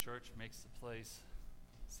church makes the place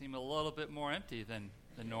seem a little bit more empty than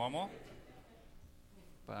normal.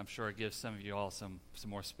 But I'm sure it gives some of you all some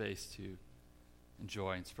more space to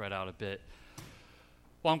enjoy and spread out a bit.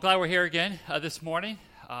 Well, I'm glad we're here again this morning.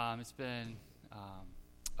 It's been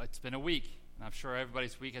a week. And I'm sure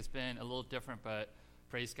everybody's week has been a little different, but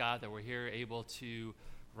praise God that we're here able to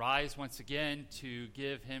rise once again to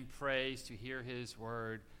give Him praise, to hear His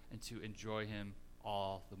word, and to enjoy Him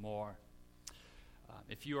all the more.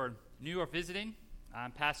 If you are new or visiting,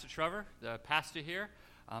 I'm Pastor Trevor, the pastor here,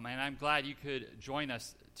 and I'm glad you could join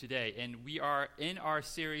us today. And we are in our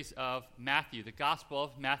series of Matthew, the Gospel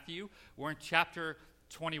of Matthew. We're in chapter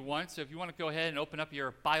 21, so if you want to go ahead and open up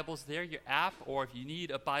your Bibles there, your app, or if you need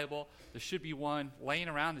a Bible, there should be one laying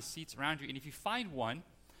around the seats around you. And if you find one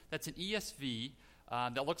that's an ESV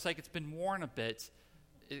that looks like it's been worn a bit,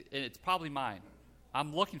 it's probably mine.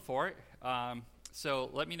 I'm looking for it, so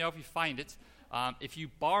let me know if you find it. If you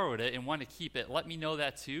borrowed it and want to keep it, let me know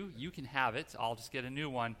that too. You can have it. I'll just get a new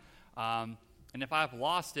one. And if I've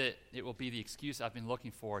lost it, it will be the excuse I've been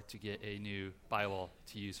looking for to get a new Bible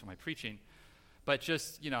to use for my preaching. But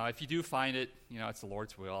just, if you do find it, it's the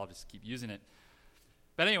Lord's will. I'll just keep using it.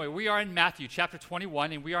 But anyway, we are in Matthew chapter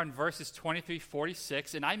 21, and we are in verses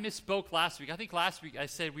 23-46. And I misspoke last week. I think last week I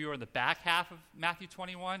said we were in the back half of Matthew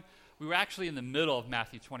 21. We were actually in the middle of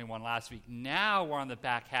Matthew 21 last week. Now we're on the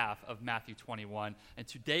back half of Matthew 21. And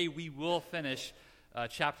today we will finish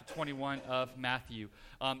chapter 21 of Matthew.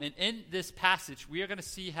 And in this passage, we are going to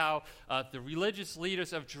see how the religious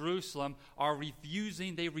leaders of Jerusalem are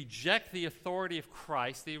refusing. They reject the authority of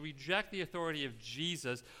Christ. They reject the authority of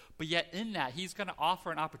Jesus. But yet in that, He's going to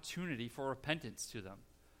offer an opportunity for repentance to them,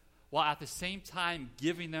 while at the same time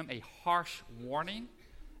giving them a harsh warning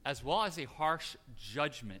as well as a harsh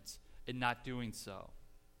judgment in not doing so.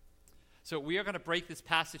 So we are going to break this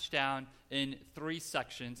passage down in 3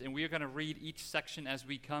 sections, and we are going to read each section as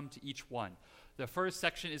we come to each one. The first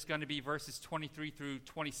section is going to be verses 23 through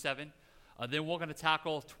 27. Then we're going to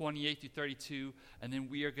tackle 28 through 32, and then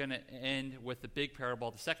we are going to end with the big parable,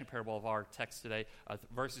 the second parable of our text today,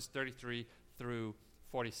 verses 33 through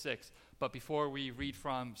 46. But before we read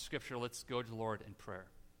from Scripture, let's go to the Lord in prayer.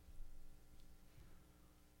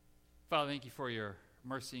 Father, thank you for your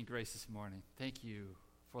mercy and grace this morning. Thank you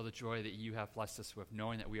for the joy that you have blessed us with,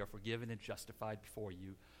 knowing that we are forgiven and justified before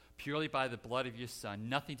you, purely by the blood of your Son,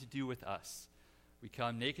 nothing to do with us. We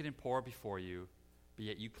come naked and poor before you, but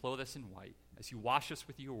yet you clothe us in white. As you wash us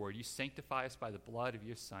with your word, you sanctify us by the blood of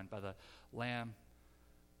your Son, by the Lamb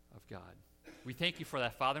of God. We thank you for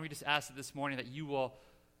that, Father, and we just ask that this morning that you will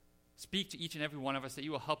speak to each and every one of us, that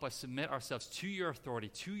you will help us submit ourselves to your authority,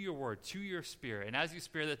 to your word, to your Spirit. And as your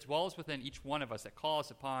Spirit that dwells within each one of us, that calls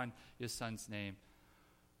upon your Son's name,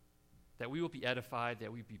 that we will be edified,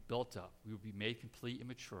 that we will be built up, we will be made complete and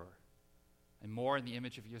mature, and more in the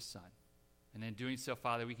image of your Son. And in doing so,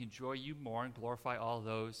 Father, we can enjoy you more and glorify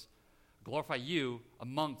you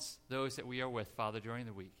amongst those that we are with, Father, during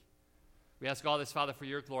the week. We ask all this, Father, for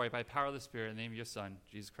your glory, by the power of the Spirit, in the name of your Son,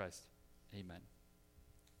 Jesus Christ. Amen.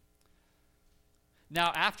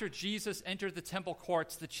 Now, after Jesus entered the temple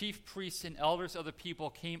courts, the chief priests and elders of the people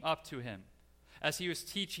came up to him as he was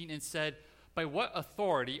teaching and said, "By what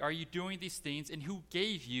authority are you doing these things, and who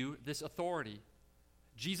gave you this authority?"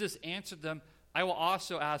 Jesus answered them, "I will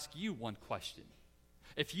also ask you one question.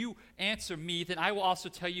 If you answer me, then I will also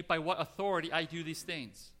tell you by what authority I do these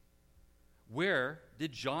things. Where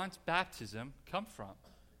did John's baptism come from?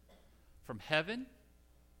 From heaven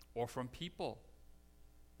or from people?"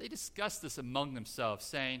 They discussed this among themselves,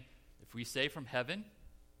 saying, "If we say from heaven,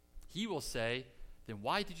 he will say, 'Then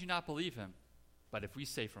why did you not believe him?' But if we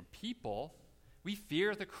say from people, we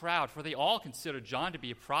fear the crowd, for they all consider John to be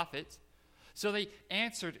a prophet." So they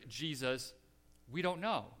answered Jesus, "We don't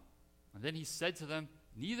know." And then he said to them,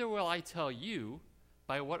 "Neither will I tell you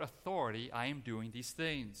by what authority I am doing these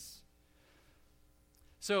things."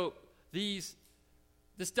 So this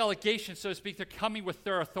delegation, so to speak, they're coming with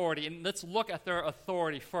their authority. And let's look at their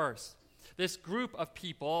authority first. This group of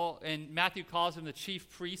people, and Matthew calls them the chief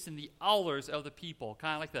priests and the elders of the people,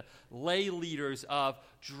 kind of like the lay leaders of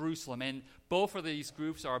Jerusalem. And both of these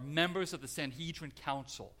groups are members of the Sanhedrin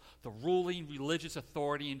Council, the ruling religious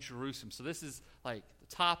authority in Jerusalem. So this is like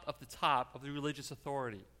the top of the religious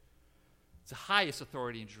authority. It's the highest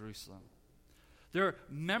authority in Jerusalem. Their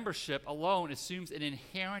membership alone assumes an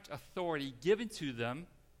inherent authority given to them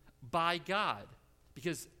by God,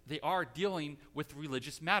 because they are dealing with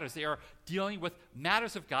religious matters. They are dealing with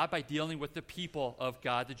matters of God by dealing with the people of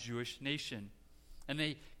God, the Jewish nation. And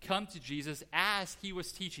they come to Jesus as he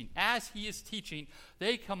was teaching. As he is teaching,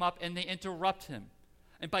 they come up and they interrupt him.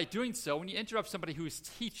 And by doing so, when you interrupt somebody who is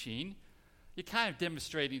teaching, you're kind of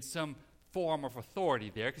demonstrating some form of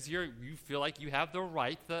authority there, because you feel like you have the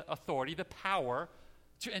right, the authority, the power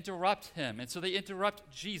to interrupt him. And so they interrupt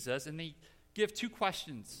Jesus, and they give two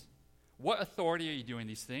questions. What authority are you doing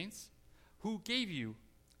these things? Who gave you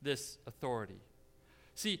this authority?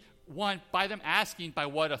 See, one, by them asking by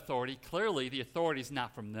what authority, clearly the authority is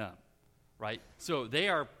not from them, right? So they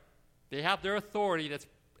have their authority that's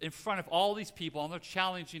in front of all these people, and they're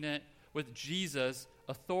challenging it with Jesus'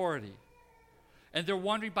 authority. And they're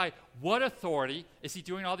wondering by what authority is he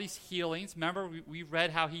doing all these healings? Remember, we read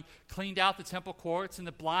how he cleaned out the temple courts, and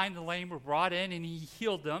the blind, the lame were brought in, and he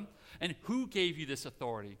healed them. And who gave you this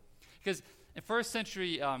authority? Because in first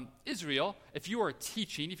century Israel, if you were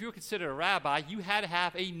teaching, if you were considered a rabbi, you had to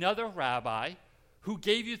have another rabbi who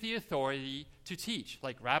gave you the authority to teach,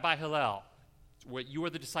 like Rabbi Hillel, what you were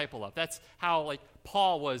the disciple of. That's how, like,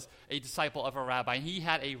 Paul was a disciple of a rabbi, and he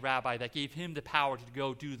had a rabbi that gave him the power to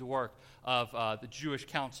go do the work of the Jewish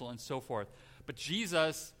council and so forth. But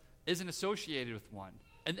Jesus isn't associated with one,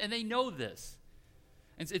 and they know this.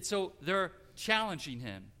 And so they're challenging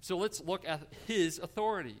him. So let's look at his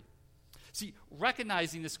authority. See,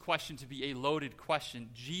 recognizing this question to be a loaded question,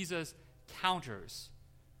 Jesus counters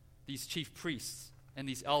these chief priests and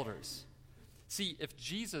these elders. See, if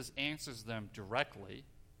Jesus answers them directly,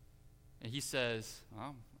 and he says,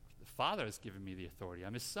 well, the Father has given me the authority,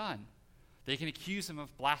 I'm his son, they can accuse him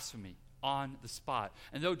of blasphemy on the spot.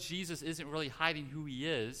 And though Jesus isn't really hiding who he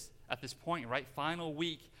is at this point, right? Final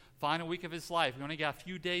week of his life. We only got a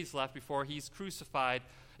few days left before he's crucified.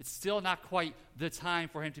 It's still not quite the time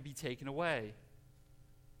for him to be taken away.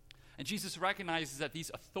 And Jesus recognizes that these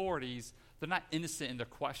authorities, they're not innocent in their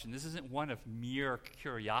question. This isn't one of mere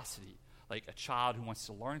curiosity, like a child who wants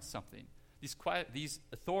to learn something. These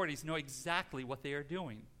authorities know exactly what they are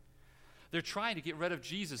doing. They're trying to get rid of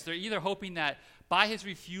Jesus. They're either hoping that by his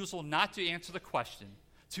refusal not to answer the question,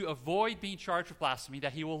 to avoid being charged with blasphemy,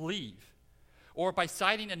 that he will leave. Or by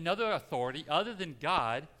citing another authority other than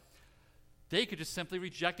God, they could just simply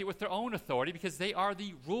reject it with their own authority because they are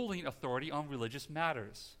the ruling authority on religious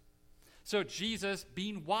matters. So Jesus,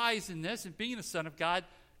 being wise in this and being the Son of God,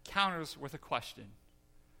 counters with a question.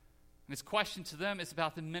 And his question to them is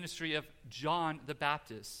about the ministry of John the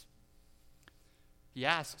Baptist. He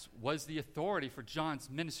asks, was the authority for John's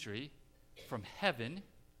ministry from heaven,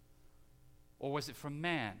 or was it from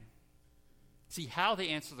man? See, how they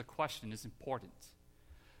answer the question is important,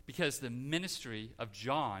 because the ministry of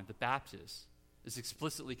John the Baptist is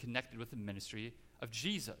explicitly connected with the ministry of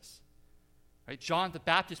Jesus. Right? John the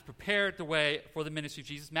Baptist prepared the way for the ministry of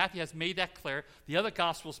Jesus. Matthew has made that clear. The other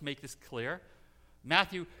Gospels make this clear.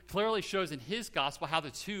 Matthew clearly shows in his Gospel how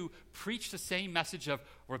the two preach the same message of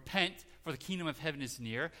repent, for the kingdom of heaven is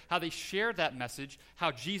near, how they shared that message,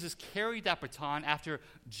 how Jesus carried that baton after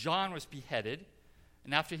John was beheaded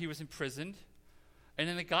and after he was imprisoned. And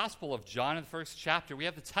in the Gospel of John, in the first chapter, we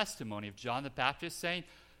have the testimony of John the Baptist saying,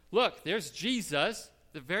 look, there's Jesus,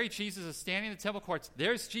 the very Jesus is standing in the temple courts.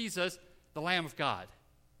 There's Jesus, the Lamb of God.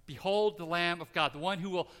 Behold the Lamb of God, the one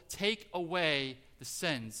who will take away the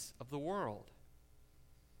sins of the world.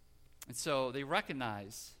 And so they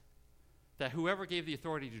recognize that whoever gave the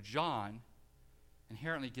authority to John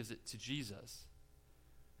inherently gives it to Jesus.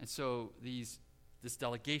 And so this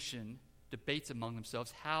delegation debates among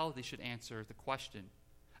themselves how they should answer the question.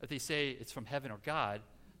 If they say it's from heaven or God,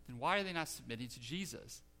 then why are they not submitting to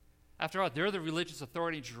Jesus? After all, they're the religious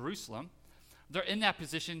authority in Jerusalem. They're in that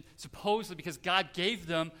position supposedly because God gave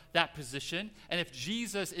them that position. And if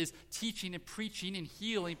Jesus is teaching and preaching and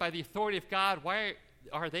healing by the authority of God, why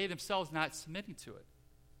are they themselves not submitting to it?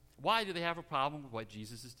 Why do they have a problem with what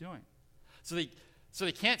Jesus is doing? So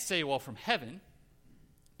they can't say, well, from heaven.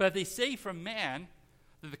 But if they say from man,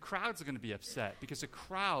 then the crowds are going to be upset, because the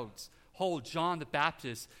crowds hold John the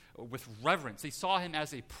Baptist with reverence. They saw him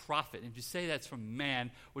as a prophet. And to say that's from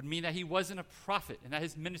man would mean that he wasn't a prophet and that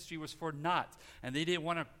his ministry was for naught. And they didn't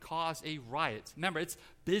want to cause a riot. Remember, it's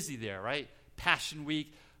busy there, right? Passion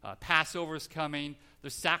Week, Passover is coming.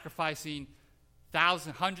 They're sacrificing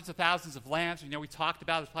hundreds of thousands of lambs. We talked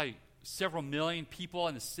about there's probably several million people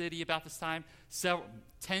in the city about this time,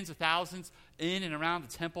 tens of thousands in and around the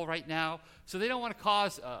temple right now. So they don't want to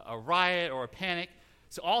cause a riot or a panic.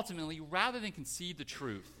 So ultimately, rather than concede the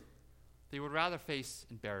truth, they would rather face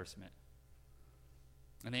embarrassment.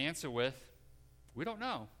 And they answer with, we don't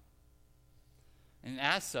know. And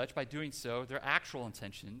as such, by doing so, their actual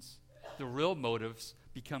intentions, the real motives,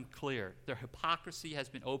 become clear. Their hypocrisy has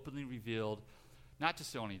been openly revealed, not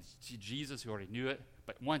just only to Jesus, who already knew it,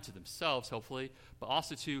 but one, to themselves, hopefully, but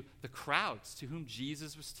also to the crowds to whom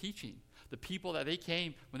Jesus was teaching. The people that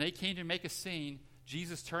when they came to make a scene,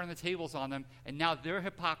 Jesus turned the tables on them, and now their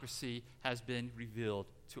hypocrisy has been revealed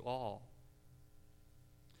to all.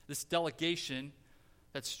 This delegation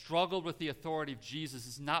that struggled with the authority of Jesus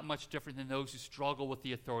is not much different than those who struggle with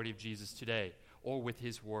the authority of Jesus today or with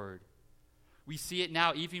his word. We see it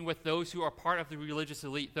now even with those who are part of the religious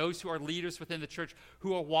elite, those who are leaders within the church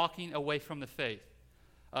who are walking away from the faith.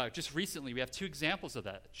 Just recently, we have two examples of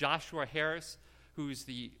that. Joshua Harris, who is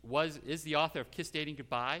the author of Kiss Dating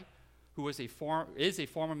Goodbye, who is a former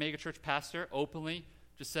megachurch pastor, openly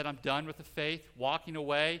just said, I'm done with the faith, walking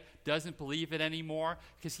away, doesn't believe it anymore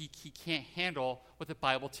because he can't handle what the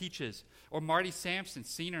Bible teaches. Or Marty Sampson,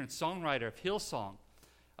 singer and songwriter of Hillsong,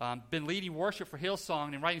 been leading worship for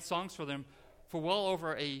Hillsong and writing songs for them for well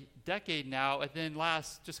over a decade now, and then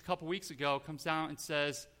just a couple weeks ago, comes down and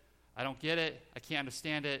says, I don't get it, I can't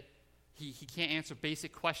understand it. He can't answer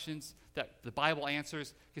basic questions that the Bible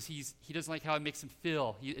answers because he doesn't like how it makes him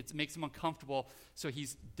feel. It makes him uncomfortable, so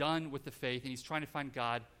he's done with the faith, and he's trying to find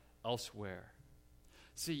God elsewhere.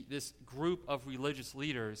 See, this group of religious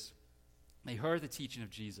leaders, they heard the teaching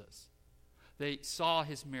of Jesus. They saw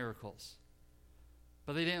his miracles,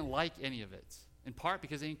 but they didn't like any of it, in part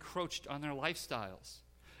because they encroached on their lifestyles.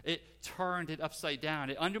 It turned it upside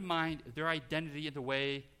down. It undermined their identity in the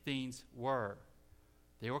way things were.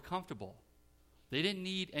 They were comfortable. They didn't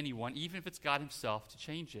need anyone, even if it's God himself, to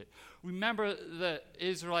change it. Remember the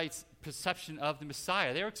Israelites' perception of the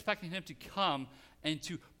Messiah. They were expecting him to come and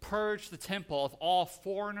to purge the temple of all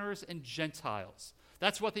foreigners and Gentiles.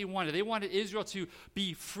 That's what they wanted. They wanted Israel to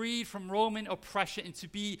be freed from Roman oppression and to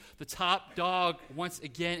be the top dog once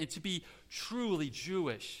again and to be truly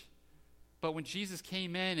Jewish. But when Jesus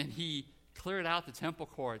came in and he cleared out the temple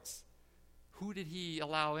courts, who did he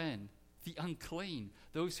allow in? The unclean,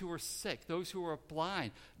 those who were sick, those who were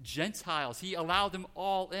blind, Gentiles. He allowed them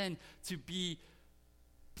all in to be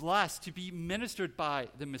blessed, to be ministered by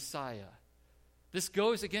the Messiah. This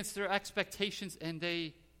goes against their expectations, and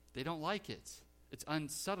they don't like it. It's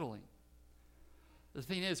unsettling. The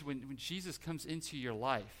thing is, when Jesus comes into your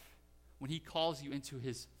life, when he calls you into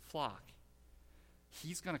his flock,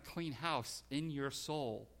 he's going to clean house in your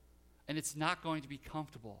soul, and it's not going to be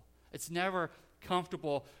comfortable. It's never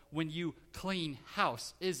comfortable when you clean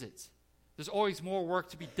house, is it? There's always more work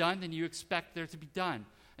to be done than you expect there to be done.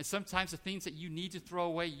 And sometimes the things that you need to throw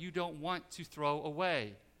away, you don't want to throw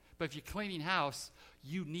away. But if you're cleaning house,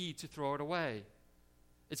 you need to throw it away.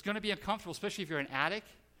 It's going to be uncomfortable, especially if you're an addict,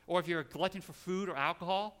 or if you're a glutton for food or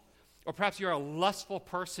alcohol, or perhaps you're a lustful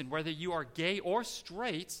person, whether you are gay or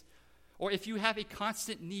straight, or if you have a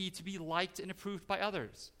constant need to be liked and approved by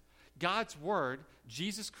others. God's word,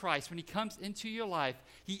 Jesus Christ, when he comes into your life,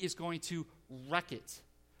 he is going to wreck it.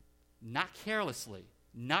 Not carelessly,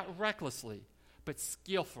 not recklessly, but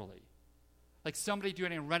skillfully. Like somebody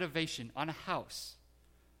doing a renovation on a house,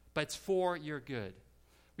 but it's for your good.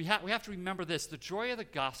 We have to remember this. The joy of the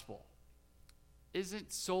gospel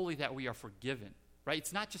isn't solely that we are forgiven, right?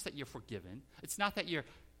 It's not just that you're forgiven. It's not that you're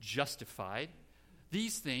justified.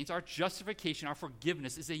 These things, our justification, our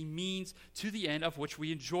forgiveness, is a means to the end of which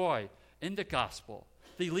we enjoy in the gospel.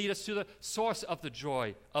 They lead us to the source of the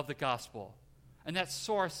joy of the gospel. And that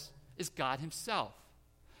source is God himself.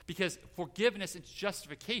 Because forgiveness and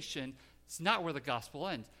justification is not where the gospel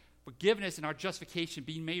ends. Forgiveness and our justification,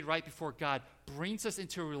 being made right before God, brings us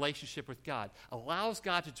into a relationship with God, allows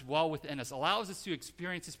God to dwell within us, allows us to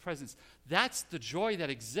experience his presence. That's the joy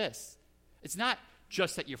that exists. It's not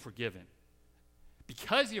just that you're forgiven.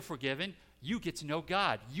 Because you're forgiven, you get to know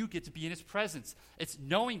God. You get to be in his presence. It's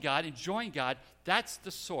knowing God, enjoying God. That's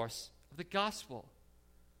the source of the gospel.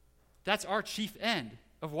 That's our chief end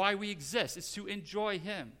of why we exist. It's to enjoy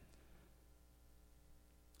him.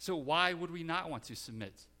 So why would we not want to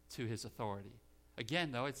submit to his authority?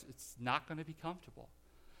 Again, though, it's not going to be comfortable,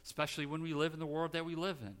 especially when we live in the world that we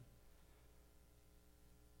live in.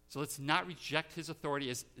 So let's not reject his authority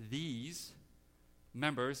as these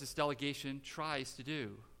members, this delegation, tries to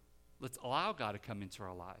do. Let's allow God to come into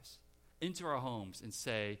our lives, into our homes, and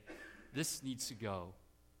say, this needs to go.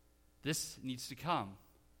 This needs to come.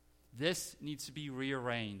 This needs to be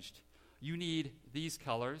rearranged. You need these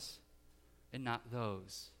colors and not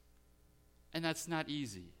those. And that's not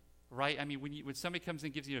easy, right? I mean, when somebody comes in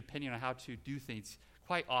and gives you an opinion on how to do things,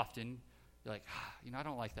 quite often, you're like, I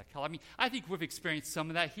don't like that color. I mean, I think we've experienced some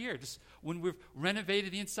of that here, just when we've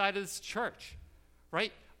renovated the inside of this church,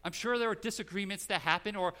 right? I'm sure there were disagreements that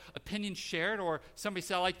happened or opinions shared, or somebody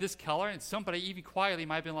said, I like this color, and somebody even quietly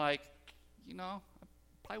might have been like, I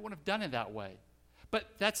probably wouldn't have done it that way. But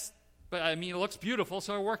I mean, it looks beautiful,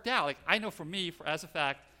 so it worked out. Like, I know for me, as a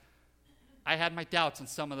fact, I had my doubts on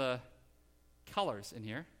some of the colors in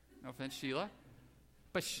here. No offense, Sheila.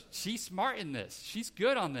 But she's smart in this. She's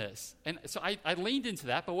good on this. And so I leaned into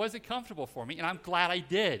that, but wasn't comfortable for me, and I'm glad I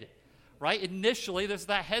did. Right? Initially, there's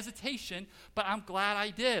that hesitation, but I'm glad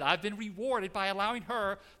I did. I've been rewarded by allowing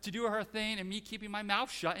her to do her thing and me keeping my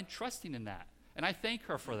mouth shut and trusting in that. And I thank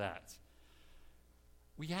her for that.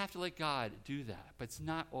 We have to let God do that, but it's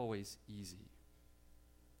not always easy.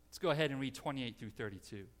 Let's go ahead and read 28 through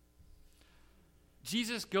 32.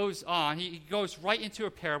 Jesus goes on. He goes right into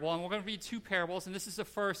a parable, and we're going to read two parables, and this is the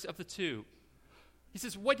first of the two. He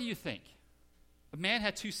says, what do you think? A man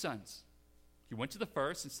had two sons. He went to the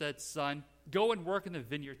first and said, son, go and work in the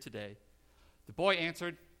vineyard today. The boy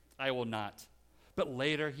answered, I will not. But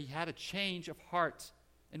later he had a change of heart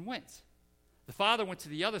and went. The father went to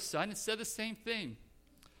the other son and said the same thing.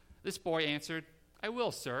 This boy answered, I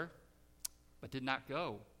will, sir, but did not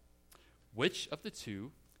go. Which of the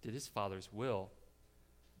two did his father's will?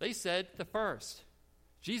 They said, the first.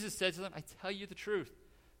 Jesus said to them, I tell you the truth.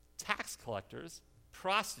 Tax collectors,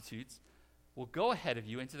 prostitutes, will go ahead of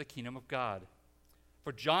you into the kingdom of God.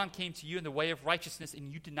 For John came to you in the way of righteousness,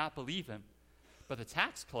 and you did not believe him. But the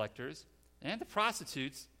tax collectors and the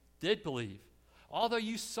prostitutes did believe. Although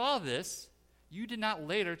you saw this, you did not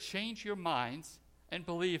later change your minds and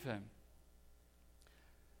believe him.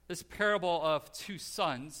 This parable of two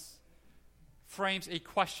sons frames a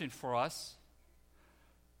question for us,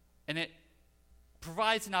 and it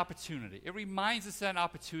provides an opportunity. It reminds us that an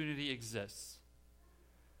opportunity exists.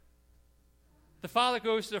 The father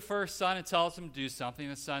goes to the first son and tells him to do something.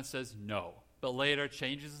 The son says no, but later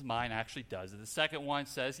changes his mind, actually does it. The second one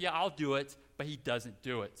says, yeah, I'll do it, but he doesn't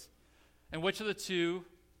do it. And which of the two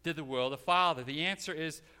did the will of the father? The answer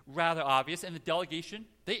is rather obvious, and the delegation,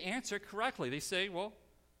 they answer correctly. They say, well,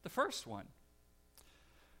 the first one.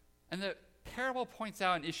 And the parable points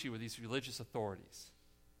out an issue with these religious authorities.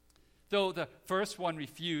 Though the first one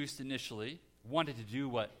refused initially, wanted to do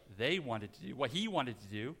what they wanted to do, what he wanted to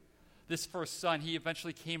do, this first son, he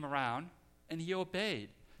eventually came around and he obeyed.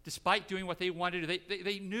 Despite doing what they wanted to do,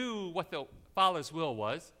 they knew what the father's will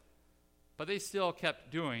was, but they still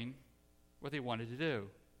kept doing what they wanted to do.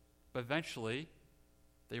 But eventually,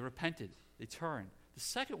 they repented. They turned. The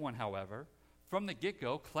second one, however, from the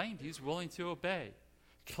get-go, claimed he was willing to obey,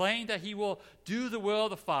 claimed that he will do the will of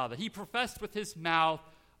the Father. He professed with his mouth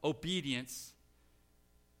obedience,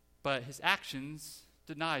 but his actions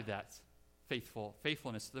denied that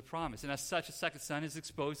faithfulness to the promise. And as such, the second son is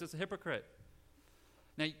exposed as a hypocrite.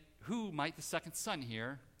 Now, who might the second son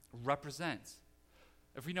here represent?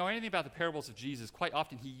 If we know anything about the parables of Jesus, quite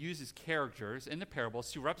often he uses characters in the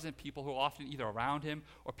parables to represent people who are often either around him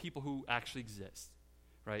or people who actually exist,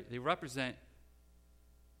 right? They represent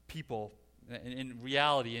people in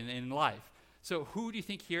reality and in life. So who do you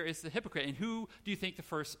think here is the hypocrite, and who do you think the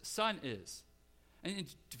first son is?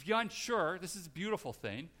 And if you're unsure, this is a beautiful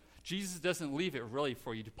thing. Jesus doesn't leave it really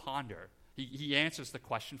for you to ponder. He answers the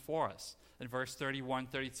question for us in verse 31,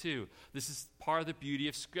 32. This is part of the beauty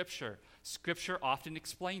of Scripture. Scripture often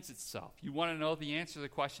explains itself. You want to know the answer to the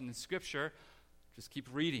question in Scripture, just keep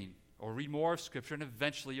reading or read more of Scripture, and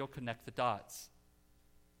eventually you'll connect the dots.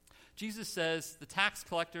 Jesus says the tax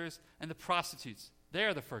collectors and the prostitutes, they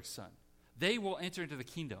are the first son. They will enter into the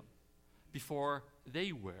kingdom before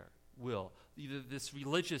they will. This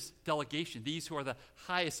religious delegation, these who are the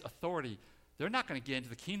highest authority, they're not going to get into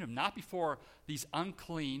the kingdom, not before these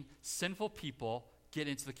unclean, sinful people get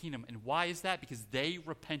into the kingdom. And why is that? Because they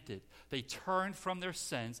repented. They turned from their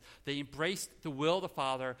sins. They embraced the will of the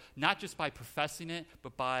Father, not just by professing it,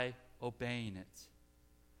 but by obeying it.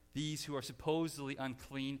 These who are supposedly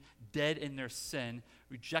unclean, dead in their sin,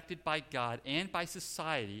 rejected by God and by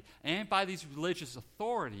society and by these religious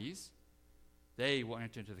authorities, they will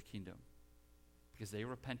enter into the kingdom because they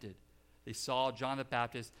repented. They saw John the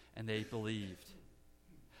Baptist and they believed.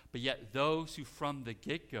 But yet those who from the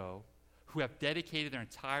get-go, who have dedicated their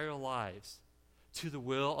entire lives to the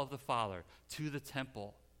will of the Father, to the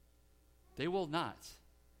temple, they will not,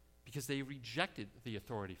 because they rejected the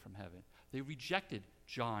authority from heaven. They rejected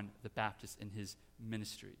John the Baptist in his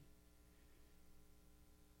ministry.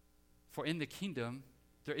 For in the kingdom,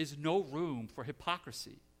 there is no room for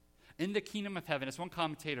hypocrisy. In the kingdom of heaven, as one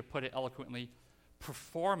commentator put it eloquently,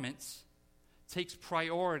 performance takes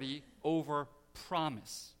priority over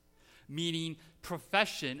promise, meaning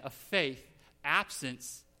profession of faith,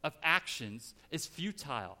 absence of actions is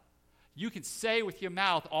futile. You can say with your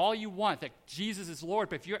mouth all you want that Jesus is Lord,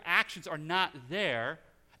 but if your actions are not there,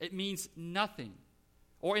 it means nothing.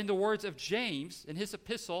 Or in the words of James in his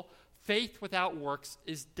epistle, faith without works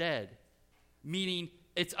is dead, meaning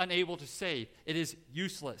it's unable to save. It is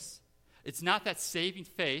useless. It's not that saving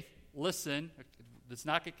faith listen, let's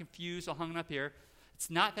not get confused or hung up here. It's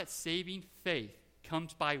not that saving faith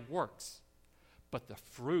comes by works, but the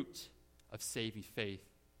fruit of saving faith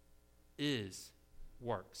is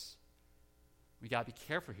works. We got to be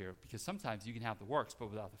careful here, because sometimes you can have the works, but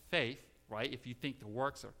without the faith, right? If you think the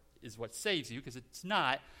works is what saves you, because it's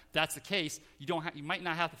not. If that's the case, you might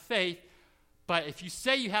not have the faith. But if you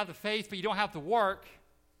say you have the faith, but you don't have the work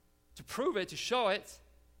to prove it, to show it,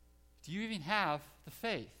 do you even have the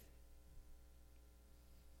faith?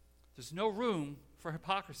 There's no room for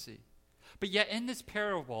hypocrisy. But yet in this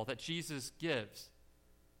parable that Jesus gives,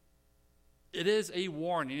 it is a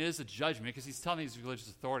warning, it is a judgment, because he's telling these religious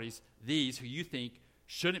authorities, these who you think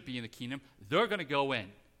shouldn't be in the kingdom, they're going to go in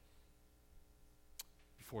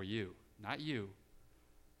before you, not you.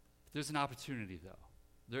 There's an opportunity, though.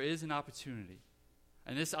 There is an opportunity.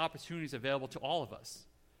 And this opportunity is available to all of us.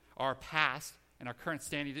 Our past and our current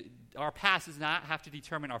standing, our past does not have to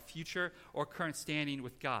determine our future or current standing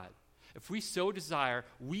with God. If we so desire,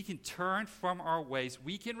 we can turn from our ways,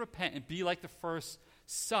 we can repent and be like the first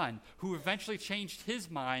son who eventually changed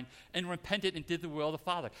his mind and repented and did the will of the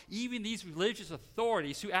Father. Even these religious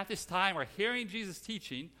authorities who at this time are hearing Jesus'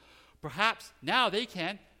 teaching, perhaps now they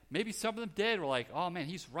can, maybe some of them did, were like, oh man,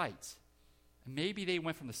 he's right. And maybe they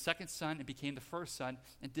went from the second son and became the first son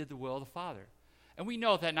and did the will of the Father. And we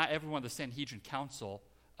know that not everyone in the Sanhedrin Council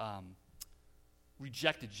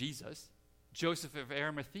rejected Jesus. Joseph of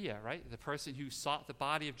Arimathea, right? The person who sought the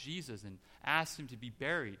body of Jesus and asked him to be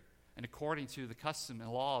buried, and according to the custom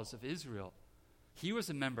and laws of Israel, he was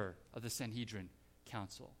a member of the Sanhedrin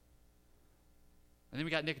Council. And then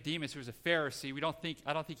we got Nicodemus, who was a Pharisee.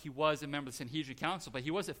 I don't think he was a member of the Sanhedrin Council, but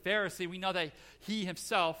he was a Pharisee. We know that he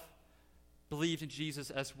himself believed in Jesus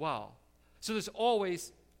as well. So there's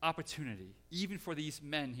always opportunity, even for these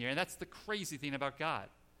men here. And that's the crazy thing about God.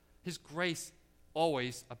 His grace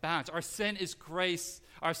always abounds. Our sin is grace.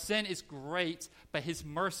 Our sin is great, but his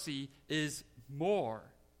mercy is more.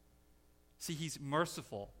 See, he's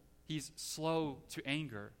merciful. He's slow to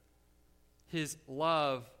anger. His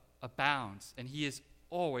love abounds, and he is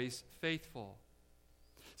always faithful.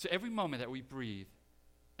 So every moment that we breathe,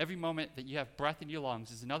 every moment that you have breath in your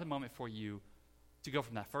lungs is another moment for you to go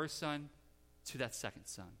from that first son to that second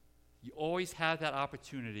son. You always have that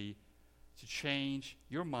opportunity to change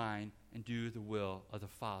your mind and do the will of the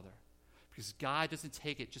Father. Because God doesn't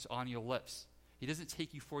take it just on your lips. He doesn't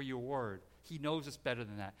take you for your word. He knows us better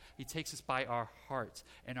than that. He takes us by our heart.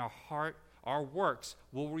 And our works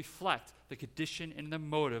will reflect the condition and the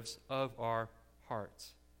motives of our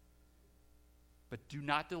hearts. But do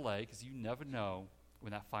not delay, because you never know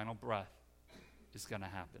when that final breath is going to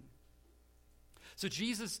happen. So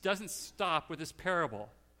Jesus doesn't stop with this parable.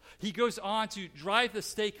 He goes on to drive the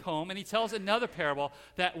stake home, and he tells another parable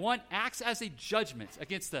that one acts as a judgment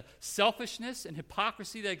against the selfishness and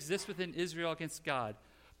hypocrisy that exists within Israel against God,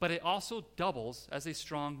 but it also doubles as a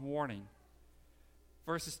strong warning.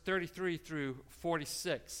 Verses 33 through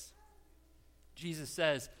 46, Jesus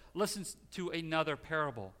says, listen to another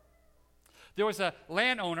parable. There was a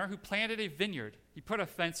landowner who planted a vineyard. He put a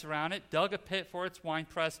fence around it, dug a pit for its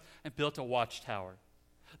winepress, and built a watchtower.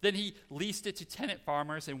 Then he leased it to tenant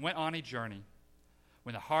farmers and went on a journey.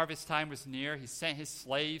 When the harvest time was near, he sent his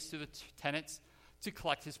slaves to the tenants to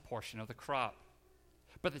collect his portion of the crop.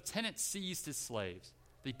 But the tenants seized his slaves.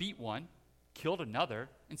 They beat one, killed another,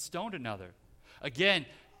 and stoned another. Again,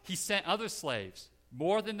 he sent other slaves,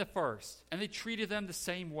 more than the first, and they treated them the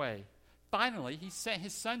same way. Finally, he sent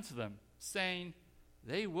his son to them, saying,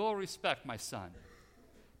 "They will respect my son."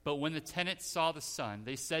 But when the tenants saw the son,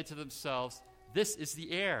 they said to themselves, "This is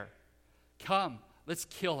the heir. Come, let's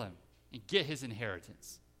kill him and get his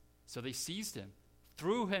inheritance." So they seized him,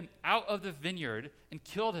 threw him out of the vineyard, and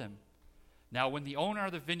killed him. Now when the owner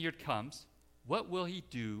of the vineyard comes, what will he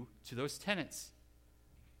do to those tenants?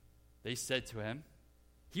 They said to him,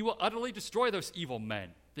 "He will utterly destroy those evil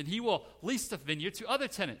men. Then he will lease the vineyard to other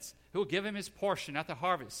tenants who will give him his portion at the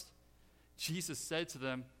harvest." Jesus said to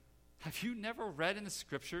them, "Have you never read in the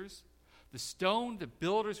scriptures? The stone the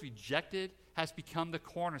builders rejected has become the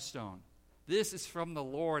cornerstone. This is from the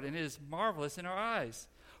Lord, and it is marvelous in our eyes.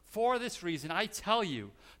 For this reason, I tell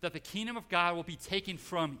you that the kingdom of God will be taken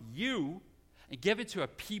from you and given to a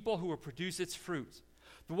people who will produce its fruit.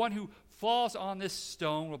 The one who falls on this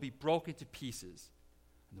stone will be broken to pieces,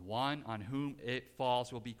 and the one on whom it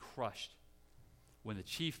falls will be crushed." When the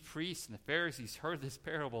chief priests and the Pharisees heard these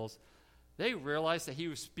parables, they realized that he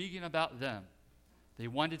was speaking about them. They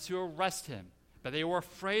wanted to arrest him, but they were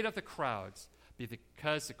afraid of the crowds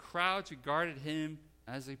because the crowds regarded him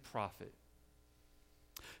as a prophet.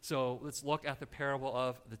 So let's look at the parable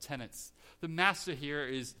of the tenants. The master here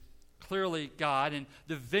is clearly God, and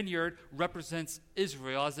the vineyard represents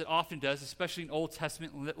Israel, as it often does, especially in Old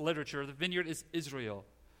Testament literature. The vineyard is Israel.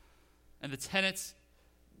 And the tenants,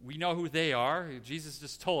 we know who they are. Jesus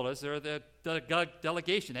just told us they're the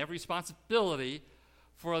delegation. They have responsibility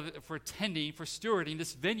for tending, for stewarding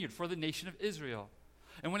this vineyard for the nation of Israel.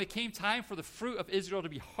 And when it came time for the fruit of Israel to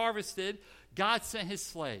be harvested, God sent his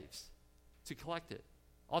slaves to collect it.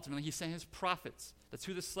 Ultimately, he sent his prophets. That's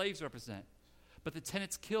who the slaves represent. But the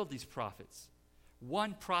tenants killed these prophets,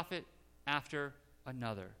 one prophet after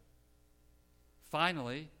another.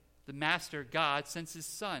 Finally, the master, God, sends his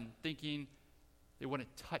son, thinking, they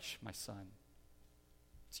wouldn't touch my son.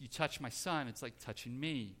 So you touch my son, it's like touching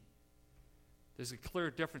me. There's a clear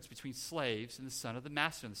difference between slaves and the son of the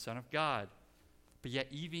master and the son of God. But yet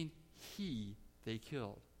even he they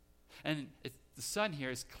killed. And the son here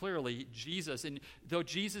is clearly Jesus. And though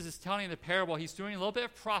Jesus is telling the parable, he's doing a little bit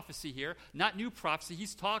of prophecy here, not new prophecy.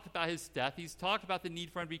 He's talked about his death. He's talked about the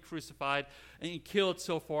need for him to be crucified and killed,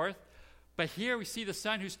 so forth. But here we see the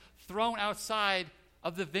son who's thrown outside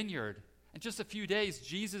of the vineyard. In just a few days,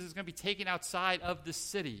 Jesus is going to be taken outside of the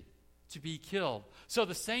city to be killed. So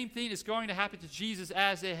the same thing is going to happen to Jesus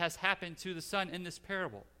as it has happened to the son in this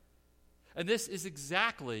parable. And this is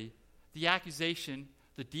exactly the accusation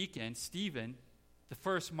the deacon, Stephen, the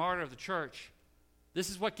first martyr of the church, this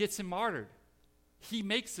is what gets him martyred. He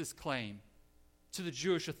makes this claim to the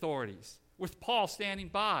Jewish authorities, with Paul standing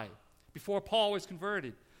by before Paul was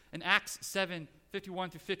converted. In Acts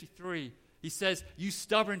 7:51-53, he says, "You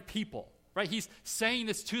stubborn people," right? He's saying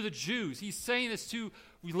this to the Jews. He's saying this to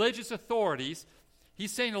religious authorities.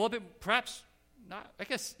 He's saying a little bit, perhaps not, I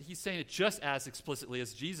guess he's saying it just as explicitly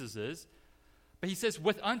as Jesus is. But he says,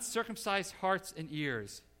 "With uncircumcised hearts and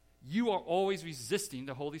ears, you are always resisting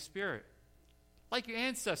the Holy Spirit, like your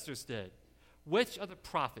ancestors did. Which of the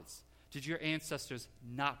prophets did your ancestors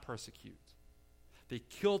not persecute? They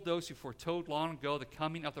killed those who foretold long ago the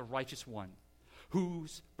coming of the righteous one,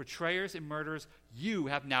 whose betrayers and murderers you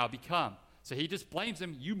have now become." So he just blames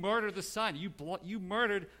them. You murdered the Son. You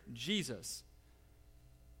murdered Jesus.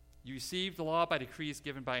 You received the law by decrees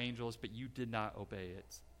given by angels, but you did not obey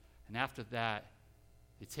it. And after that,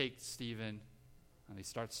 they take Stephen and they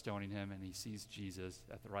start stoning him, and he sees Jesus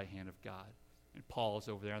at the right hand of God. And Paul is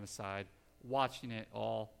over there on the side watching it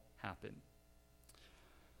all happen.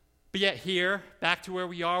 But yet here, back to where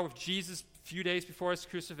we are with Jesus a few days before his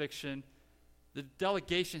crucifixion, the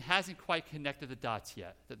delegation hasn't quite connected the dots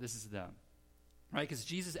yet, that this is them. Right? Because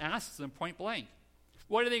Jesus asks them point blank,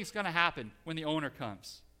 what do you think is going to happen when the owner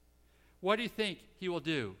comes? What do you think he will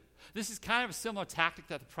do? This is kind of a similar tactic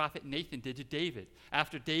that the prophet Nathan did to David.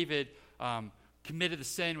 After David committed the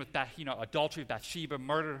sin with adultery with Bathsheba,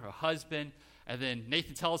 murdered her husband, and then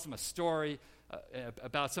Nathan tells him a story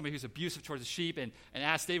about somebody who's abusive towards the sheep and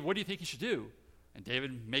asks David, what do you think he should do? And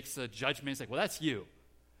David makes a judgment. He's like, well, that's you.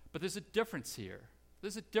 But there's a difference here.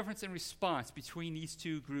 There's a difference in response between these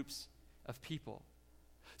two groups of people.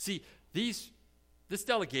 See, this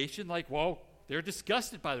delegation, they're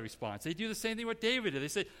disgusted by the response. They do the same thing what David did. They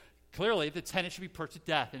say, clearly, the tenant should be put to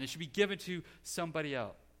death, and it should be given to somebody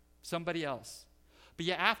else. But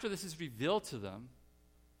yet, after this is revealed to them,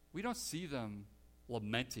 we don't see them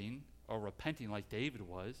lamenting or repenting like David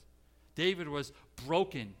was. David was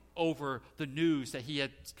broken over the news that he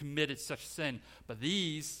had committed such sin. But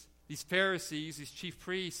these Pharisees, these chief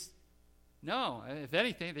priests, no, if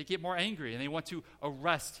anything, they get more angry, and they want to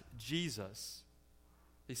arrest Jesus.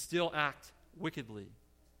 They still act wickedly.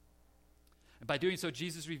 And by doing so,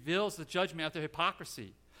 Jesus reveals the judgment of their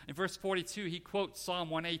hypocrisy. In verse 42, he quotes Psalm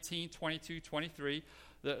 118, 22, 23,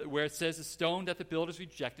 where it says, "The stone that the builders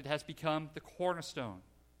rejected has become the cornerstone.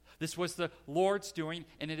 This was the Lord's doing,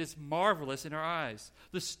 and it is marvelous in our eyes."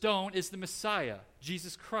 The stone is the Messiah,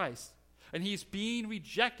 Jesus Christ. And he's being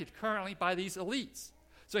rejected currently by these elites.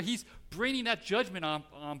 So he's bringing that judgment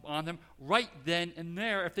on them right then and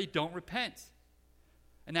there if they don't repent.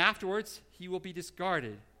 And afterwards, he will be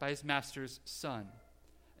discarded by his master's son.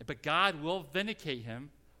 But God will vindicate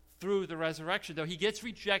him through the resurrection. Though he gets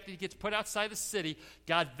rejected, he gets put outside the city,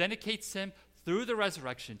 God vindicates him through the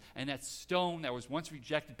resurrection. And that stone that was once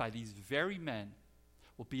rejected by these very men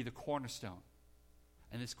will be the cornerstone.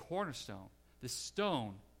 And this cornerstone, this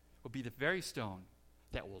stone, will be the very stone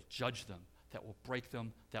that will judge them, that will break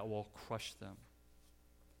them, that will crush them.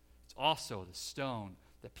 It's also the stone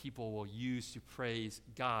that people will use to praise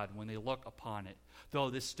God when they look upon it.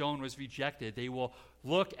 Though this stone was rejected, they will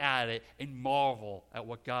look at it and marvel at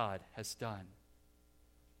what God has done.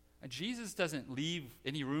 And Jesus doesn't leave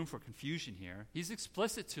any room for confusion here. He's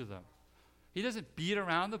explicit to them. He doesn't beat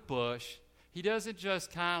around the bush. He doesn't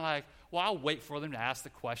just kind of well, I'll wait for them to ask the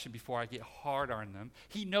question before I get hard on them.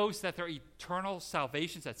 He knows that their eternal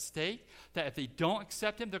salvation's at stake, that if they don't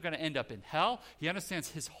accept him, they're going to end up in hell. He understands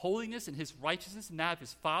his holiness and his righteousness and that of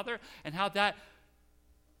his Father, and how that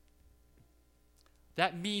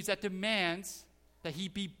demands that he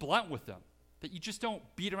be blunt with them, that you just don't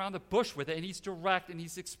beat around the bush with it, and he's direct and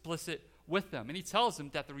he's explicit with them. And he tells them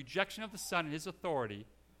that the rejection of the Son and his authority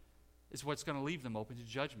is what's going to leave them open to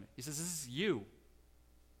judgment. He says, this is you.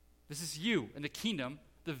 This is you. And the kingdom,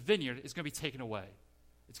 the vineyard, is going to be taken away.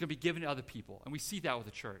 It's going to be given to other people. And we see that with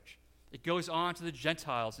the church. It goes on to the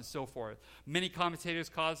Gentiles and so forth. Many commentators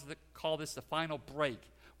call this the final break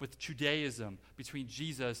with Judaism between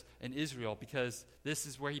Jesus and Israel, because this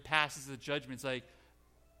is where he passes the judgment. It's like,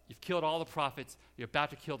 you've killed all the prophets, you're about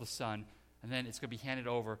to kill the Son, and then it's going to be handed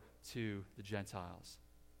over to the Gentiles.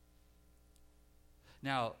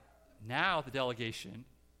 Now the delegation,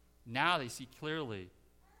 now they see clearly.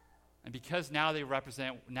 And because now they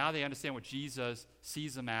understand what Jesus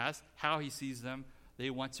sees them as, how he sees them, they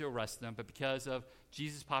want to arrest them. But because of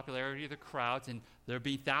Jesus' popularity of the crowds, and there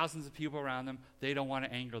being thousands of people around them, they don't want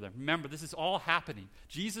to anger them. Remember, this is all happening.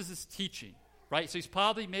 Jesus is teaching, right? So he's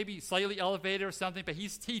probably maybe slightly elevated or something, but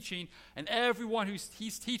he's teaching, and everyone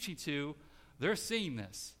he's teaching to, they're seeing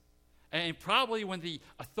this. And probably when the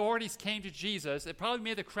authorities came to Jesus, it probably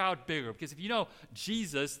made the crowd bigger. Because if you know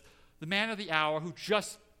Jesus, the man of the hour who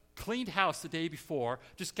just cleaned house the day before,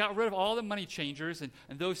 just got rid of all the money changers and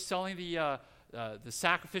those selling the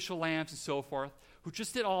sacrificial lambs and so forth, who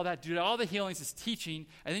just did all that, did all the healings, is teaching.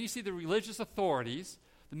 And then you see the religious authorities,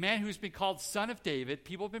 the man who's been called Son of David,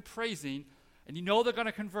 people have been praising, and you know they're going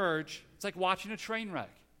to converge. It's like watching a train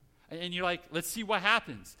wreck. And you're like, let's see what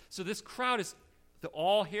happens. So this crowd they're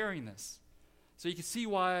all hearing this. So you can see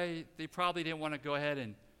why they probably didn't want to go ahead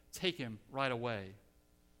and take him right away.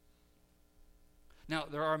 Now,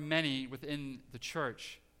 there are many within the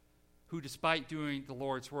church who, despite doing the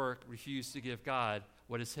Lord's work, refuse to give God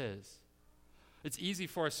what is his. It's easy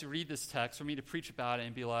for us to read this text, for me to preach about it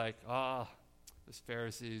and be like, those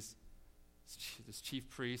Pharisees, this chief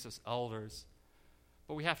priests, those elders.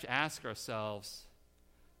 But we have to ask ourselves,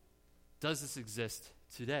 does this exist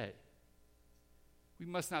today? We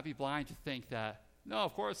must not be blind to think that, no,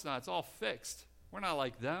 of course not, it's all fixed. We're not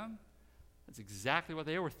like them. That's exactly what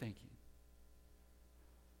they were thinking.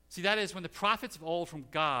 See, that is when the prophets of old from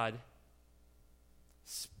God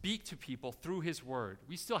speak to people through his word.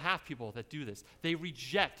 We still have people that do this. They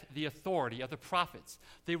reject the authority of the prophets.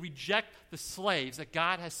 They reject the slaves that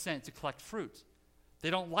God has sent to collect fruit. They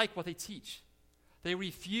don't like what they teach. They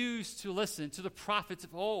refuse to listen to the prophets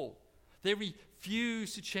of old. They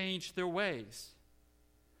refuse to change their ways.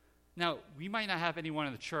 Now, we might not have anyone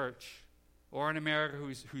in the church or in America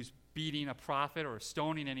who's beating a prophet or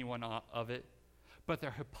stoning anyone of it, but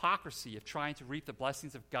their hypocrisy of trying to reap the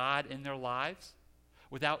blessings of God in their lives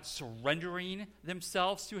without surrendering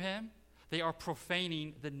themselves to him, they are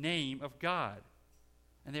profaning the name of God.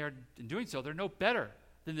 And they are, in doing so, they're no better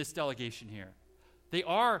than this delegation here. They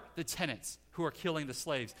are the tenants who are killing the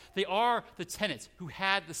slaves. They are the tenants who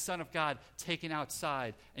had the Son of God taken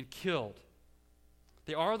outside and killed.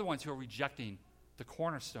 They are the ones who are rejecting the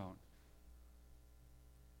cornerstone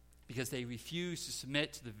because they refuse to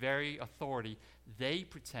submit to the very authority they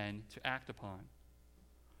pretend to act upon.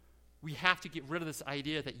 We have to get rid of this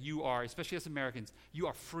idea that you are, especially as Americans, you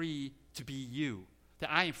are free to be you,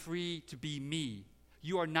 that I am free to be me.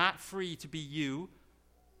 You are not free to be you,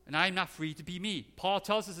 and I am not free to be me. Paul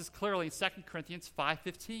tells us this clearly in 2 Corinthians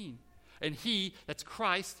 5:15. And he, that's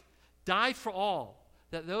Christ, died for all,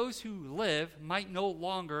 that those who live might no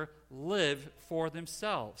longer live for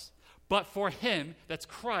themselves, but for him, that's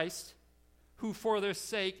Christ, who for their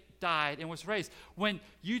sake died and was raised. When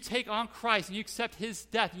you take on Christ and you accept his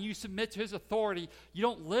death and you submit to his authority, you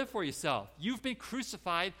don't live for yourself. You've been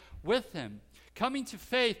crucified with him. Coming to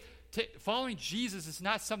faith, following Jesus is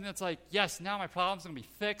not something that's like, yes, now my problem's going to be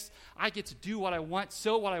fixed. I get to do what I want,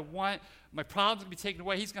 sow what I want. My problem's going to be taken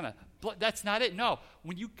away. He's going to, that's not it. No,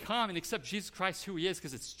 when you come and accept Jesus Christ who he is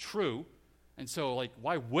because it's true, and so like,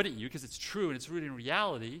 why wouldn't you? Because it's true and it's rooted in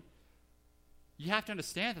reality. You have to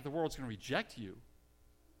understand that the world's going to reject you.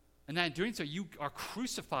 And that in doing so, you are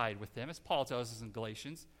crucified with him, as Paul tells us in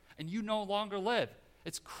Galatians, and you no longer live.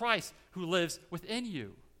 It's Christ who lives within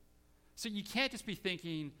you. So you can't just be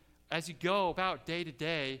thinking, as you go about day to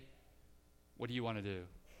day, what do you want to do?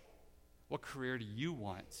 What career do you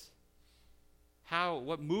want?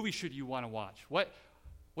 What movie should you want to watch? What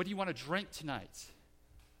do you want to drink tonight?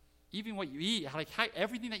 Even what you eat,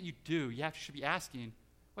 everything that you do, should be asking,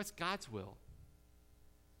 what's God's will?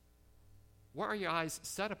 What are your eyes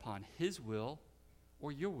set upon, his will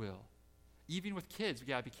or your will? Even with kids, we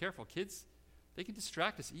got to be careful. Kids, they can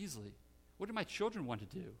distract us easily. What do my children want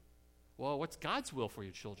to do? Well, what's God's will for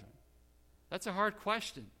your children? That's a hard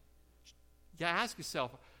question. You got to ask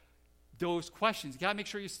yourself those questions. You got to make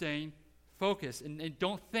sure you're staying focused and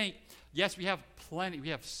don't think, yes, we have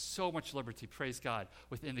so much liberty, praise God,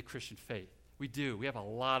 within the Christian faith. We do. We have a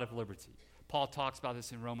lot of liberty. Paul talks about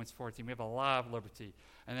this in Romans 14. We have a lot of liberty,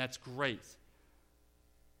 and that's great.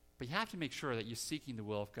 But you have to make sure that you're seeking the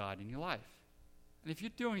will of God in your life. And if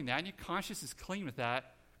you're doing that and your conscience is clean with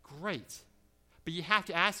that, great. But you have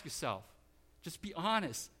to ask yourself, just be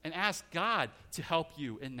honest and ask God to help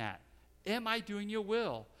you in that. Am I doing your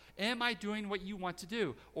will? Am I doing what you want to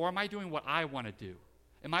do? Or am I doing what I want to do?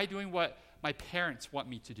 Am I doing what my parents want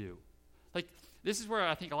me to do? Like, this is where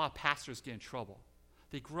I think a lot of pastors get in trouble.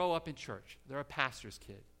 They grow up in church. They're a pastor's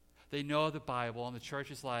kid. They know the Bible, and the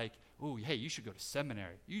church is like, ooh, hey, you should go to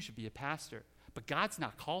seminary. You should be a pastor. But God's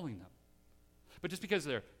not calling them. But just because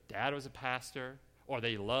their dad was a pastor or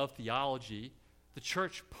they love theology, the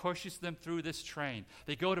church pushes them through this train.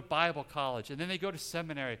 They go to Bible college, and then they go to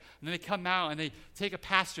seminary, and then they come out and they take a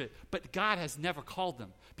pastorate. But God has never called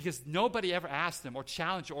them because nobody ever asked them or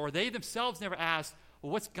challenged them, or they themselves never asked,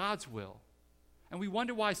 well, what's God's will? And we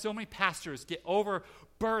wonder why so many pastors get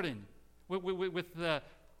overburdened with the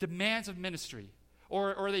demands of ministry,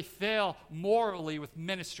 or they fail morally with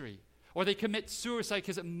ministry, or they commit suicide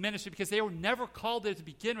because of ministry, because they were never called there to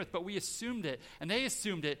begin with, but we assumed it, and they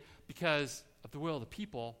assumed it because of the will of the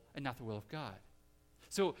people and not the will of God.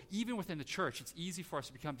 So even within the church, it's easy for us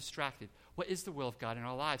to become distracted. What is the will of God in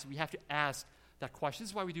our lives? And we have to ask that question. This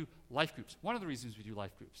is why we do life groups. One of the reasons we do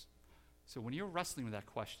life groups. So when you're wrestling with that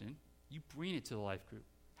question, you bring it to the life group.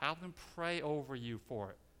 Have them pray over you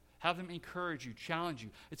for it. Have them encourage you, challenge you.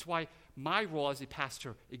 It's why my role as a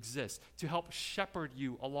pastor exists, to help shepherd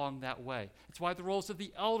you along that way. It's why the roles of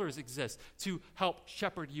the elders exist, to help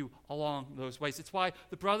shepherd you along those ways. It's why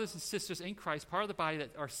the brothers and sisters in Christ, part of the body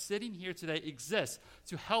that are sitting here today, exist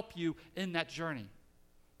to help you in that journey.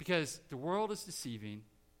 Because the world is deceiving,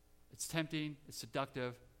 it's tempting, it's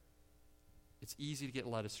seductive, it's easy to get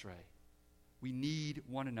led astray. We need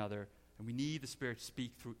one another, and we need the Spirit to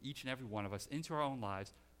speak through each and every one of us into our own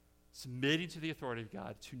lives, submitting to the authority of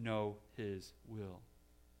God to know His will.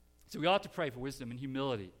 So we ought to pray for wisdom and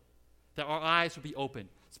humility, that our eyes will be open,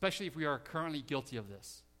 especially if we are currently guilty of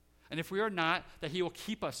this. And if we are not, that He will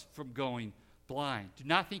keep us from going blind. Do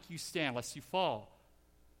not think you stand lest you fall.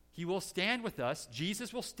 He will stand with us.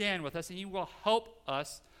 Jesus will stand with us, and He will help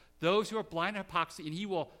us, those who are blind in hypocrisy, and He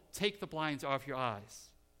will take the blinds off your eyes.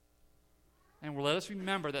 And let us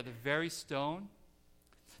remember that the very stone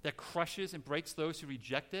that crushes and breaks those who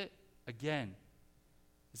reject it, again,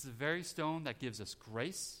 is the very stone that gives us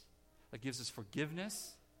grace, that gives us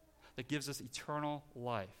forgiveness, that gives us eternal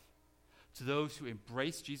life. To those who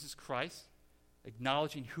embrace Jesus Christ,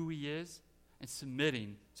 acknowledging who He is, and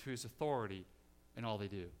submitting to His authority in all they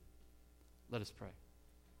do. Let us pray.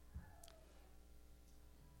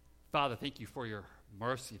 Father, thank You for Your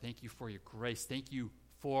mercy. Thank You for Your grace. Thank You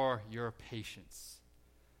for Your patience.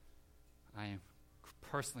 I am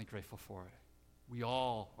personally grateful for it. We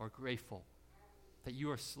all are grateful that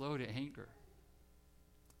You are slow to anger,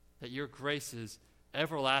 that Your grace is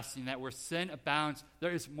everlasting, that where sin abounds,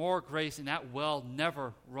 there is more grace, and that well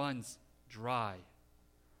never runs dry.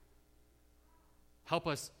 Help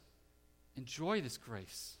us enjoy this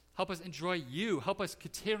grace. Help us enjoy You. Help us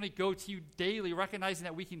continually go to You daily, recognizing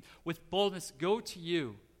that we can, with boldness, go to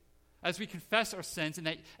You as we confess our sins, and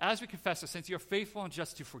that as we confess our sins, You are faithful and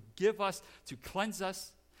just to forgive us, to cleanse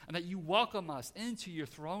us, and that You welcome us into Your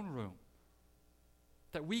throne room.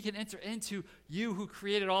 That we can enter into You who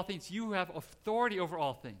created all things, You who have authority over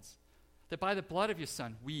all things. That by the blood of Your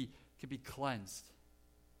Son, we can be cleansed.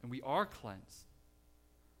 And we are cleansed.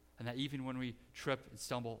 And that even when we trip and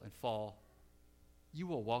stumble and fall, You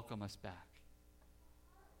will welcome us back.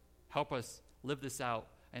 Help us live this out,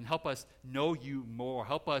 and help us know You more.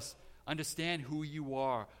 Help us understand who You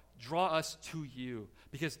are. Draw us to You.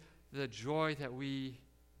 Because the joy that we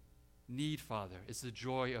need, Father, is the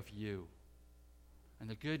joy of You. And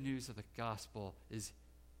the good news of the gospel is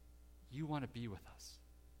You want to be with us.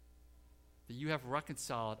 That You have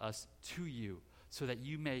reconciled us to You so that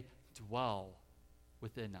You may dwell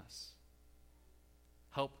within us.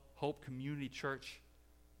 Help Hope Community Church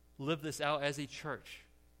live this out as a church.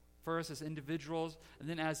 First as individuals, and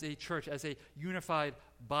then as a church, as a unified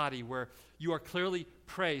body where You are clearly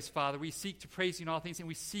praised, Father. We seek to praise You in all things, and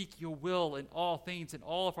we seek Your will in all things, in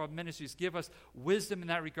all of our ministries. Give us wisdom in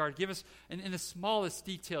that regard. Give us, in the smallest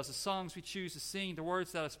details, the songs we choose to sing, the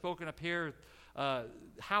words that are spoken up here,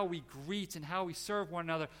 how we greet and how we serve one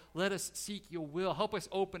another. Let us seek your will. Help us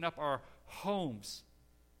open up our homes,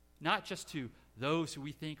 not just to those who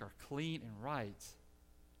we think are clean and right,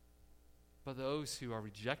 but those who are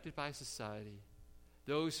rejected by society,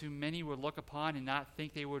 those who many would look upon and not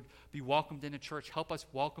think they would be welcomed in a church. Help us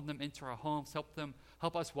welcome them into our homes.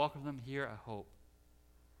 Help us welcome them here at Hope.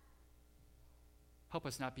 Help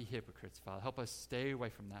us not be hypocrites, Father. Help us stay away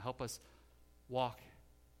from that. Help us walk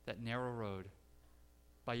that narrow road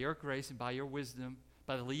by your grace and by your wisdom,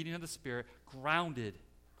 by the leading of the Spirit, grounded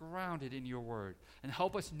in your word. And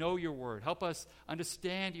help us know your word. Help us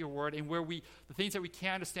understand your word. And the things that we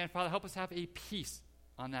can't understand, Father, help us have a peace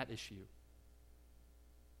on that issue.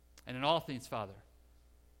 And in all things, Father,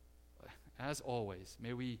 as always,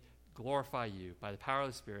 may we glorify you by the power of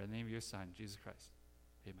the Spirit in the name of your Son, Jesus Christ.